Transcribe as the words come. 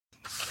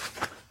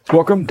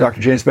Welcome,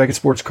 Dr. James Beckett,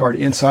 Sports Card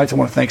Insights. I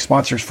want to thank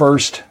sponsors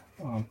first.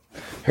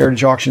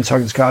 Heritage Auctions,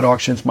 Huggins Scott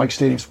Auctions, Mike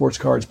Stadium Sports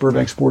Cards,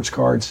 Burbank Sports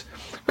Cards,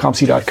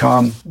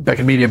 ComC.com,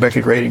 Beckett Media,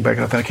 Beckett Grading,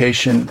 Beckett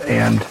Authentication,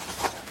 and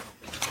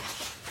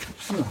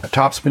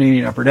Topps Panini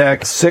and Upper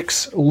Deck.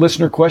 6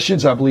 listener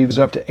questions, I believe, is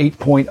up to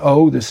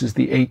 8.0. This is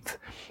the 8th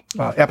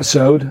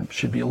episode.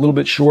 Should be a little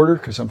bit shorter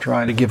because I'm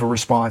trying to give a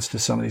response to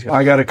some of these guys.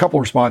 I got a couple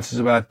responses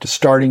about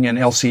starting in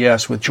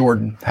LCS with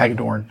Jordan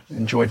Hagedorn.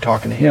 Enjoyed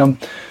talking to him.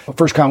 The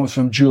first comment was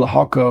from Jula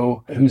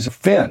Hauko, who's a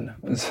Finn,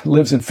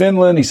 lives in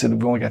Finland. He said,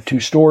 we've only got 2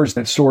 stores.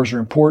 That stores are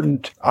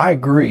important. I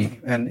agree.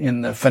 And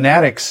in the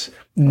Fanatics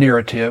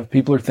narrative,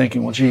 people are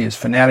thinking, well, gee, is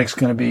Fanatics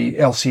going to be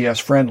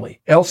LCS friendly?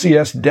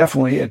 LCS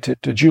definitely,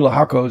 to Jula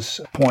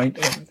Hauko's point,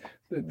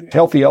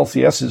 healthy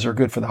LCSs are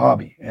good for the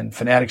hobby, and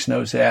Fanatics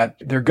knows that.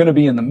 They're going to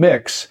be in the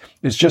mix.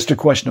 It's just a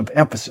question of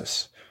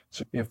emphasis.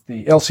 So if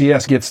the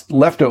LCS gets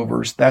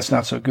leftovers, that's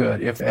not so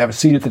good. If they have a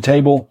seat at the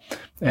table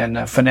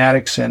and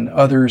Fanatics and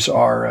others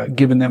are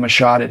giving them a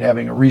shot at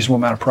having a reasonable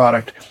amount of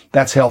product,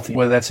 that's healthy,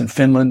 whether that's in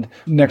Finland.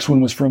 Next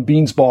one was from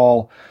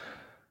Beansball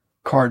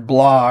Card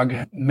Blog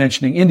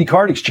mentioning Indie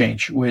Card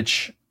Exchange,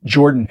 which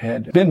Jordan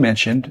had been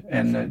mentioned,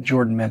 and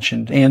Jordan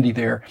mentioned Andy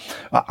there.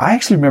 I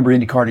actually remember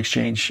Indie Card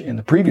Exchange in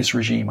the previous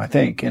regime, I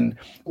think, and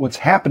what's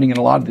happening in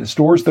a lot of the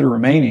stores that are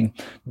remaining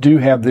do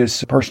have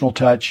this personal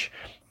touch.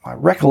 My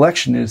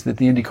recollection is that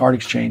the Indie Card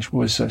Exchange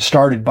was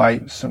started by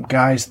some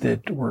guys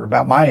that were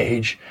about my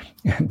age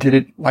and did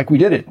it like we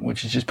did it,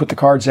 which is just put the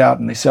cards out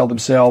and they sell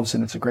themselves,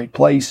 and it's a great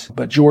place.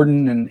 But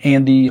Jordan and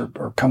Andy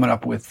are coming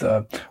up with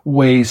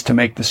ways to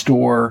make the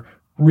store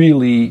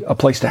really a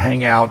place to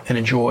hang out and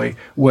enjoy,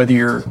 whether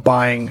you're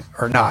buying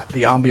or not.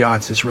 The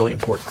ambiance is really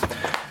important.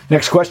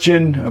 Next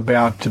question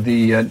about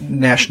the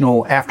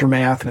national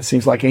aftermath, and it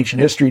seems like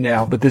ancient history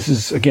now, but this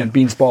is, again,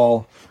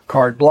 Beansball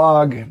Card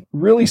Blog,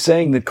 really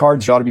saying that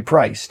cards ought to be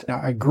priced.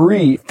 Now, I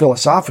agree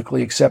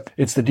philosophically, except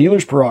it's the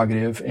dealer's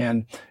prerogative,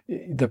 and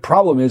the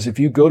problem is if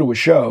you go to a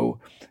show,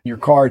 your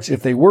cards,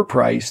 if they were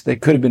priced, they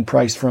could have been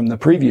priced from the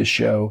previous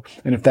show,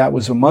 and if that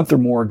was a month or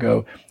more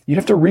ago, you'd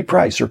have to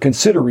reprice or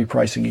consider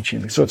repricing each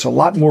unit. So it's a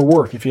lot more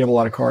work if you have a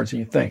lot of cards than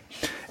you think.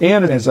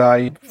 And as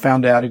I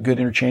found out, a good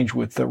interchange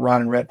with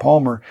Ron and Rhett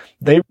Palmer,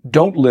 they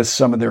don't list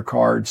some of their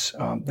cards.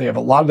 They have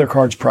a lot of their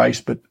cards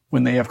priced, but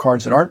when they have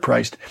cards that aren't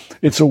priced,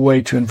 it's a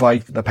way to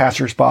invite the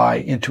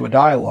passersby into a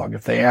dialogue.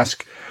 If they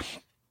ask,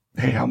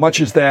 hey, how much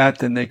is that?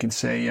 Then they can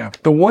say, yeah.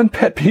 The one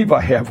pet peeve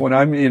I have when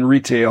I'm in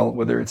retail,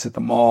 whether it's at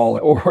the mall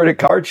or at a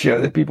card show,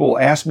 that people will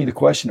ask me the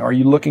question, are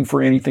you looking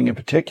for anything in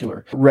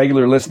particular?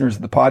 Regular listeners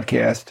of the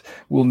podcast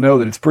will know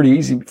that it's pretty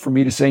easy for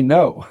me to say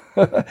no.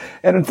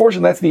 And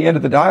unfortunately, that's the end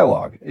of the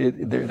dialogue.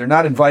 They're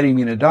not inviting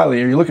me into a dialogue.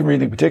 Are you looking for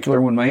anything in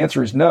particular? When my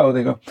answer is no,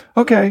 they go,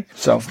 okay.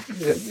 So,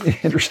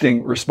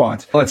 interesting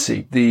response. Let's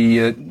see.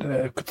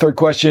 The third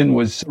question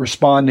was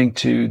responding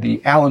to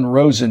the Alan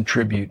Rosen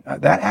tribute.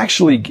 That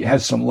actually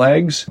has some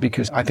legs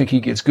because I think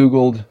he gets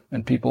Googled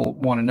and people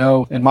want to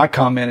know. And my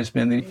comment has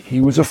been that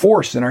he was a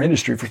force in our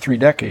industry for 3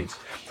 decades.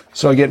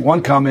 So I get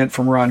one comment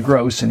from Ron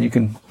Gross, and you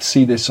can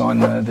see this on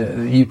the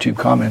YouTube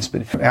comments,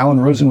 but Alan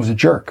Rosen was a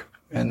jerk.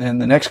 And then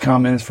the next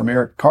comment is from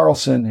Eric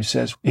Carlson, who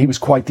says he was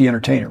quite the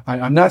entertainer.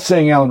 I'm not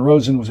saying Alan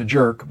Rosen was a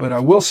jerk, but I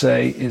will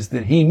say is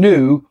that he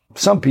knew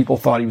some people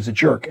thought he was a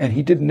jerk, and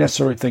he didn't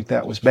necessarily think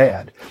that was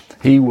bad.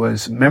 He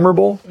was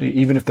memorable.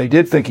 Even if they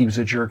did think he was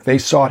a jerk, they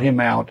sought him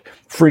out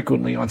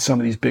frequently on some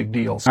of these big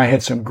deals. I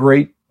had some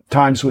great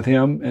times with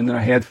him, and then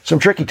I had some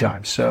tricky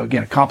times. So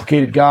again, a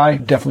complicated guy,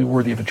 definitely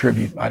worthy of a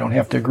tribute. I don't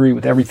have to agree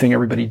with everything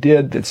everybody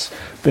did that's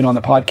been on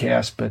the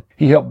podcast, but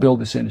he helped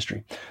build this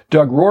industry.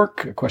 Doug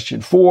Rourke,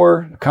 question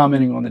 4,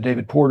 commenting on the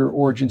David Porter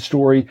origin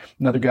story,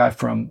 another guy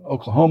from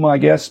Oklahoma, I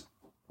guess,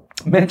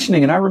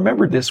 mentioning, and I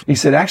remembered this, he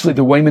said, actually,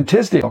 the Wayman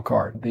Tisdale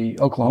card, the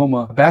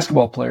Oklahoma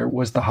basketball player,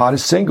 was the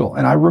hottest single.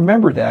 And I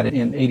remember that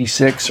in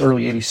 86,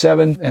 early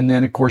 87. And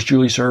then, of course,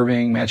 Julius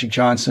Erving, Magic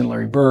Johnson,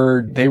 Larry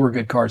Bird, they were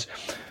good cards.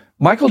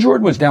 Michael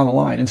Jordan was down the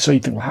line. And so you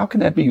think, well, how can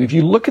that be? If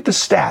you look at the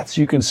stats,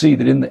 you can see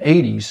that in the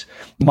 80s,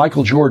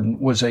 Michael Jordan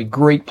was a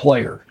great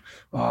player,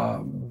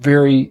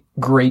 very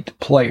great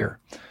player.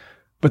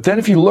 But then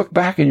if you look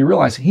back and you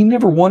realize he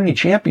never won any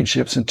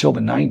championships until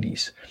the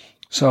 90s.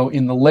 So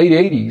in the late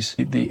 80s,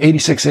 the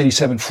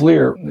 86-87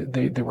 Fleer,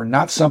 they were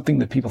not something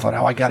that people thought,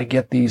 oh, I got to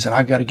get these and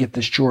I've got to get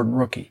this Jordan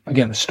rookie.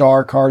 Again, the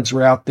star cards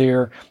were out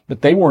there,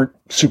 but they weren't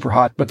super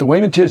hot. But the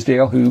Wayman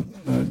Tisdale, who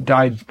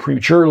died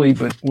prematurely,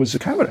 but was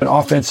kind of an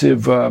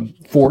offensive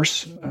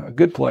force, a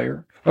good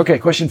player. Okay,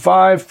 question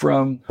 5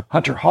 from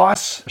Hunter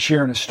Haas,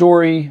 sharing a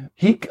story.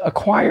 He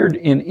acquired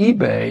in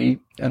eBay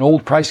an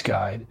old price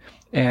guide,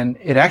 and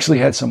it actually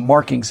had some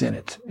markings in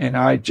it. And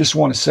I just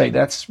want to say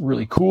that's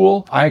really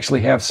cool. I actually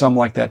have some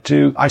like that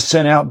too. I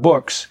sent out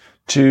books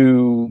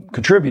to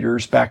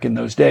contributors back in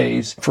those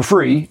days for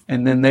free,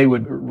 and then they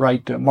would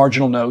write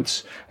marginal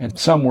notes, and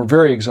some were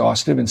very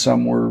exhaustive and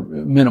some were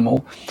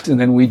minimal. And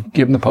then we'd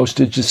give them the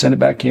postage to send it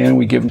back in.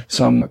 We give them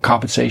some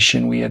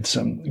compensation. We had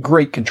some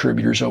great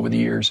contributors over the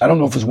years. I don't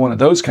know if it was one of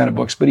those kind of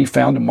books, but he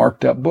found a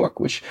marked up book,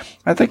 which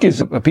I think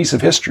is a piece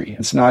of history.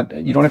 It's not,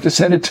 you don't have to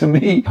send it to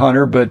me,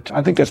 Hunter, but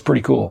I think that's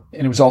pretty cool.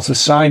 And it was also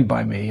signed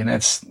by me, and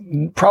that's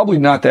probably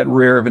not that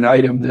rare of an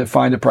item to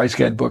find a Price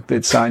Guide book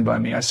that's signed by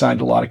me. I signed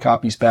a lot of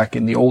copies back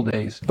in the old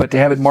days, but to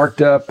have it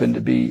marked up and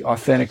to be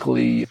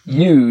authentically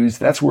used,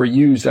 that's where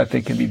used, I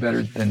think, can be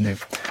better than new.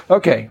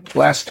 Okay.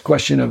 Last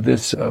question of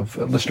this, of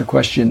listener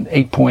question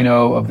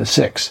 8.0 of the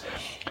 6.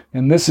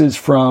 And this is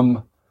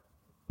from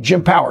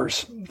Jim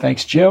Powers.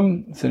 Thanks,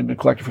 Jim. He's been a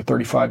collector for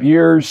 35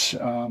 years.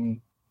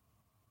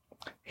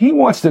 He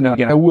wants to know,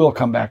 again, I will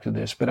come back to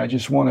this, but I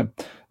just want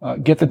to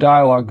get the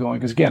dialogue going.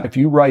 Because again, if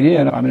you write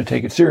in, I'm going to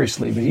take it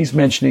seriously. But he's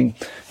mentioning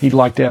he'd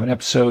like to have an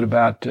episode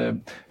about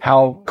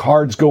how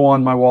cards go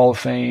on my Wall of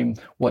Fame,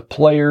 what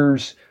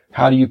players,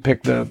 how do you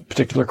pick the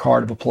particular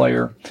card of a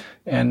player.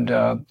 And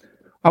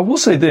I will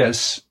say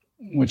this,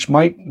 which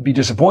might be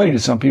disappointing to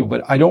some people,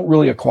 but I don't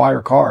really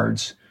acquire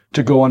cards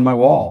to go on my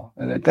wall.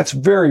 That's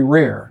very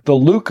rare. The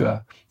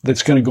Luka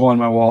that's going to go on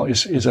my wall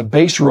is a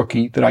base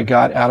rookie that I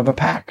got out of a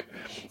pack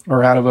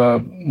or out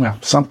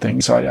of something.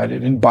 So I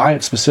didn't buy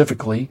it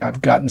specifically.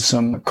 I've gotten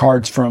some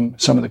cards from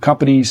some of the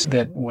companies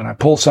that when I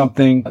pull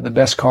something, the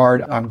best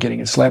card, I'm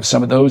getting a slab.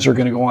 Some of those are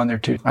going to go on there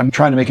too. I'm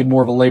trying to make it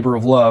more of a labor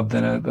of love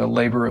than a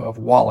labor of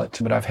wallet.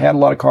 But I've had a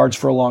lot of cards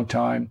for a long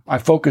time. I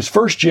focus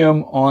first,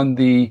 Jim, on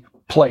the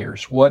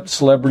players. What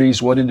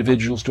celebrities, what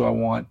individuals do I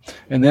want?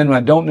 And then I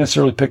don't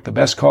necessarily pick the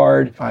best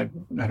card. I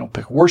don't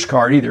pick a worst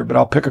card either, but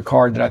I'll pick a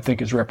card that I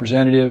think is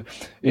representative.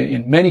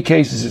 In many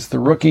cases, it's the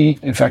rookie.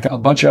 In fact, a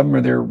bunch of them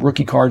are their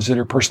rookie cards that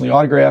are personally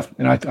autographed,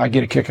 and I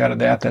get a kick out of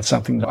that. That's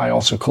something that I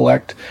also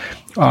collect.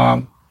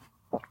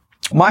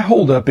 My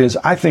holdup is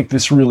I think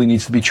this really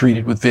needs to be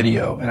treated with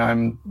video, and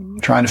I'm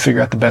trying to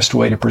figure out the best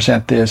way to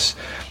present this,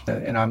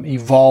 and I'm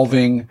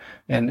evolving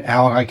and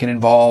how I can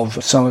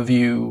involve some of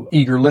you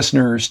eager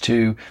listeners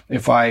to,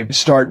 if I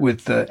start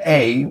with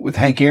with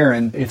Hank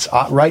Aaron, it's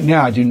right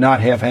now I do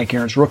not have Hank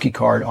Aaron's rookie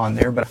card on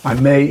there, but I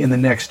may in the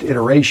next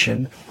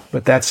iteration,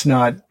 but that's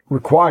not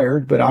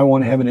required, but I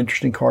want to have an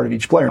interesting card of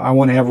each player. I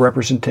want to have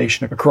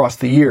representation across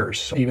the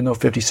years. Even though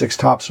 56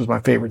 Topps was my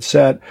favorite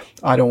set,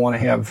 I don't want to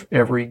have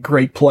every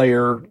great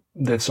player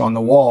that's on the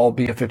wall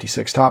be a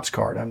 56 Topps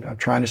card. I'm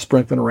trying to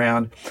sprinkle it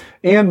around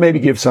and maybe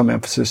give some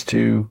emphasis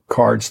to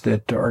cards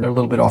that are a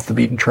little bit off the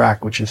beaten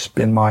track, which has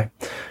been my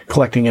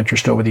collecting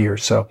interest over the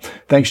years. So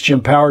thanks,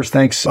 Jim Powers.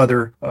 Thanks,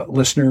 other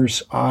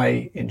listeners.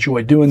 I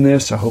enjoy doing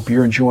this. I hope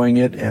you're enjoying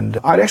it. And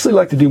I'd actually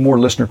like to do more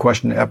listener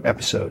question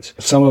episodes.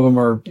 Some of them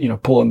are,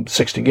 pulling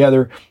 6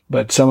 together,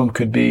 but some of them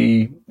could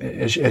be,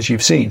 as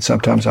you've seen,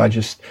 sometimes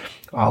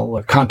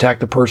I'll contact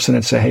the person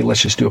and say, hey,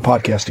 let's just do a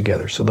podcast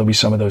together. So there'll be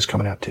some of those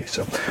coming out too.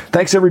 So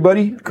thanks,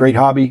 everybody. Great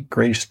hobby.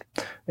 Greatest.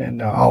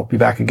 And I'll be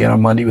back again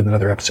on Monday with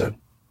another episode.